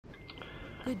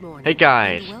Good morning. Hey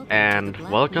guys, And and welcome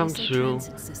welcome to to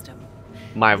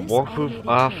my this walkthrough automated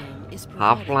of train is provided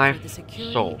Half-Life for the security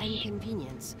and Source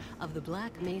convenience of the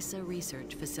Black Mesa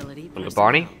Research Facility from the personnel.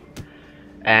 Barney,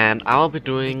 and I'll be The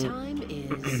doing time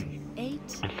is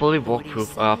a fully 8:47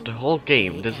 walkthrough of the whole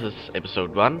game. This is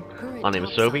episode 1. Current My name is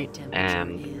topside Sobi, temperature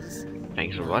and is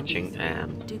thanks for watching.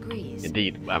 And degrees,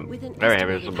 indeed, I'm with an very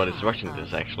happy estimated somebody's high watching of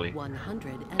this actually.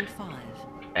 105.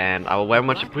 And I will very The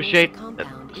much Black appreciate Mesa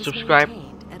compound is subscribe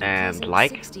maintained at a and pleasant like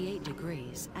 68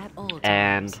 degrees at all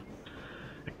and times.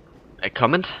 a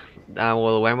comment. I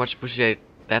will very much appreciate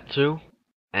that too.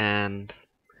 And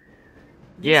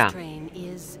This yeah. train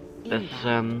is This,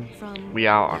 inbound from we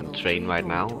are on level the train 3 right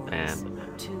now, dormitories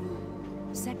and to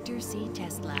Sector C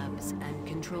test labs and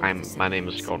control my name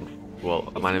is facilities.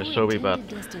 my name is If your Toby, but intended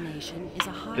destination is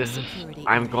a high this is, security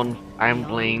I'm area I'm beyond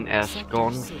playing as Sector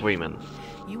Gordon C, Freeman,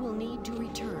 you will need to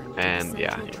return to and the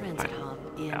yeah, central you'll transit find hub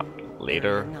in out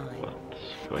later Area 9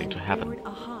 what's going and to happen. board a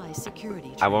high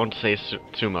security I train. won't say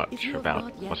too If much you have about not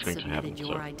yet what's going to happen, submitted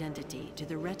your so identity to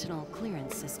the retinal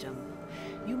clearance system,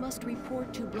 you must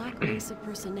report to Black Mesa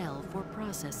personnel for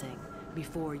processing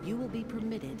before you will be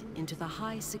permitted into the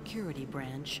high security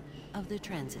branch of the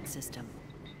transit system.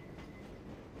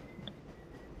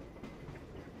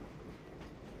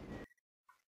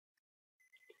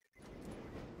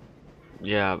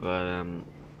 yeah, but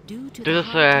Due to this the is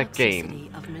high a game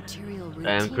toxicity of material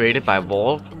routinely created by handled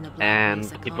Valve, in the Black and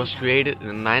Mesa it was compound, created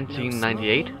in no 1998.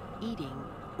 smoking, eating,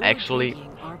 or Actually,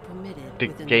 drinking are permitted the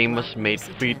within game the was Black made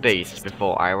Mesa 3 transit days system.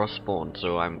 before I was born,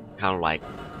 so I'm kind of like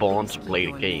born Please to keep play the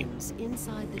your game. limbs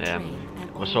inside the train at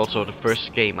It was all also the times.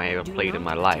 first game I ever Do played in not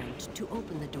my life. attempt to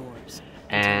open the doors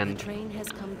until And the train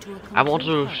has come to a I want complete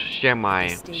to halt share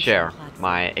at the station share platform.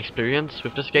 my experience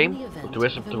with this In game the with event the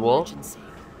rest of of an the world, emergency,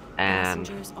 and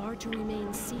passengers are to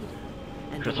remain seated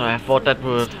and because I await thought that further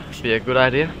would instruction. be a good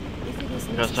idea, If it is because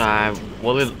necessary I to really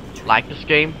exit the train, like this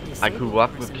game. I disabled grew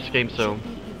up with this personnel game, so should be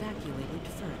evacuated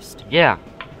first. yeah.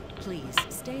 Please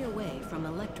stay away from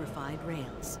electrified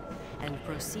rails and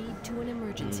proceed to an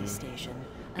emergency station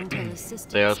until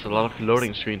assistance There's a lot of arrives.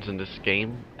 loading screens in this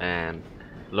game, and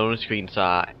loading screens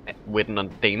are written on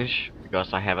Danish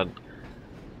because I haven't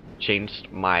changed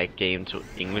my game to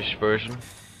English version.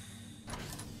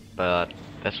 But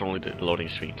that's only the loading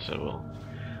screen, so we'll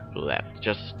do that.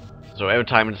 Just so every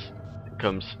time it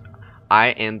comes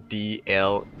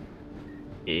INDLESER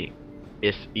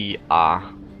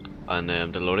on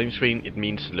the loading screen, it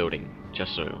means loading.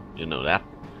 Just so you know that.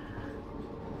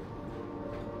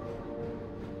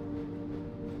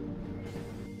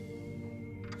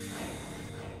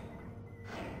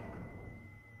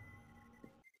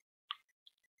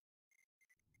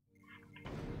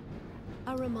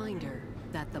 A reminder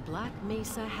that the Black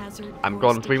Mesa Hazard I'm Course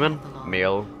Gordon Freeman, Decathlon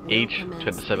male, will age commence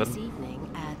this 27, evening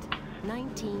at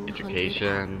 1900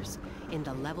 education. hours in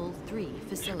the Level 3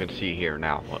 As you facility. can see here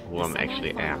now who The I'm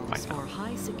actually am semifinals right now. for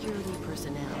high security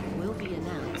personnel will be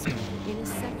announced in a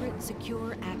separate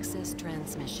secure access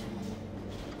transmission.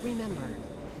 Remember,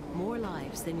 more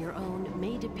lives than your own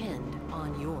may depend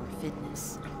on your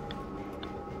fitness.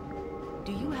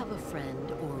 Do you have a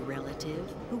friend or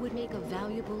relative who would make a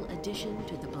valuable addition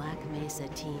to the Black Mesa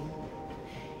team?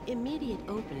 Immediate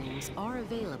openings are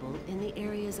available in the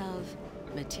areas of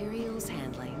materials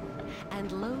handling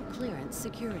and low clearance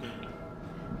security.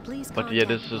 Please But yeah, contact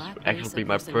this is Black actually Mesa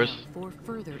my personnel for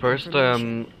further first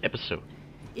information. episode.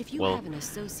 If you Well, have an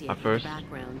associate my with first a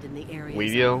background in the areas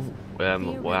video of where I'm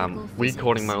theoretical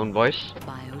recording my physics, own voice,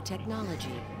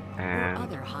 biotechnology, or and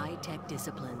other high-tech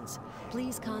disciplines,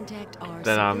 please contact our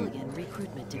that civilian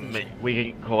recruitment division.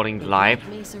 recording The live Black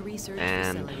Mesa Research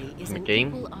and Facility is from the an game,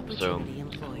 equal so opportunity I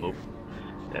employer. hope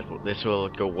that this will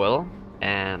go well,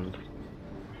 and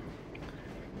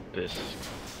this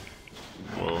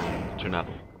will turn out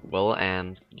well,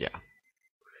 and yeah.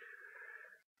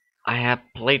 I have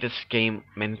played this game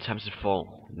many times before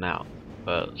now,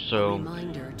 A so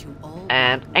reminder to all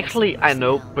and Black Mesa actually I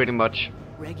know personnel, pretty much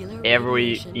regular every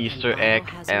radiation Easter and egg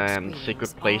biohazard and screenings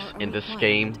secret place are a in this requirement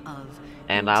game, of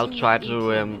and I'll try continued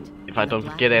to employment if I in the don't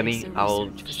Black forget Mesa any, I'll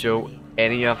Research show Facility.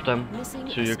 any of them Missing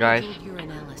to a you guys scheduled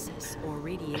urinalysis or as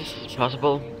radiation checkup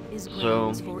possible. is So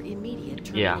grounds for immediate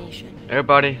yeah, termination.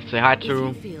 everybody say hi If you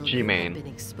to feel you have G-Man. been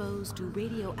exposed to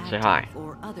radioactive Say hi.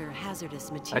 or other hazardous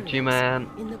Hi materials G-Man.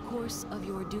 in the course of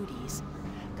your duties,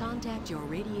 contact your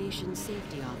radiation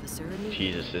safety officer immediately.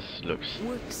 Jesus, this looks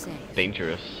Work safe.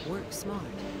 dangerous. Work smart.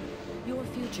 Your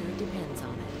future depends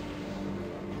on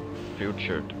it.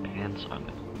 Future depends on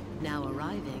it. Now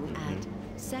arriving at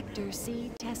Sector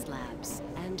C test labs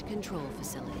and control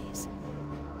facilities.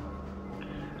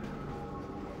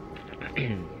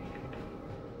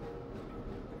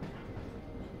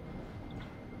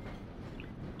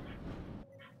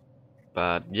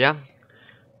 But yeah,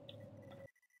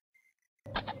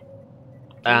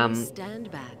 Please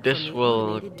stand back this from the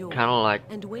will automated door kind of like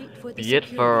and wait for the be it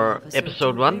security for officer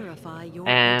episode to 1, verify your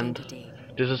and identity.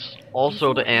 this is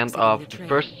also Before the end exiting of the the train,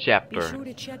 first be chapter, sure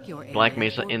to check your Black area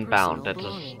Mesa for Inbound. personal That is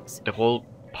belongings. the whole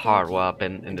part Thank where you, I've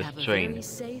been in and this have a train. very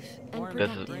safe and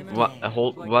There's productive a day.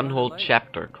 one whole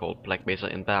chapter called Black Mesa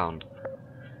Inbound.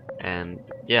 And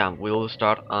yeah, we'll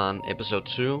start on episode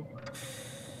 2.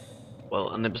 Well,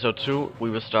 on episode 2, we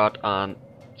will start on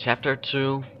chapter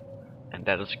 2, and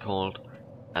that is called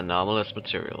Anomalous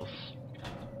Materials.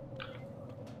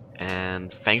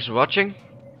 And thanks for watching,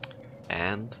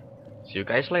 and see you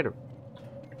guys later.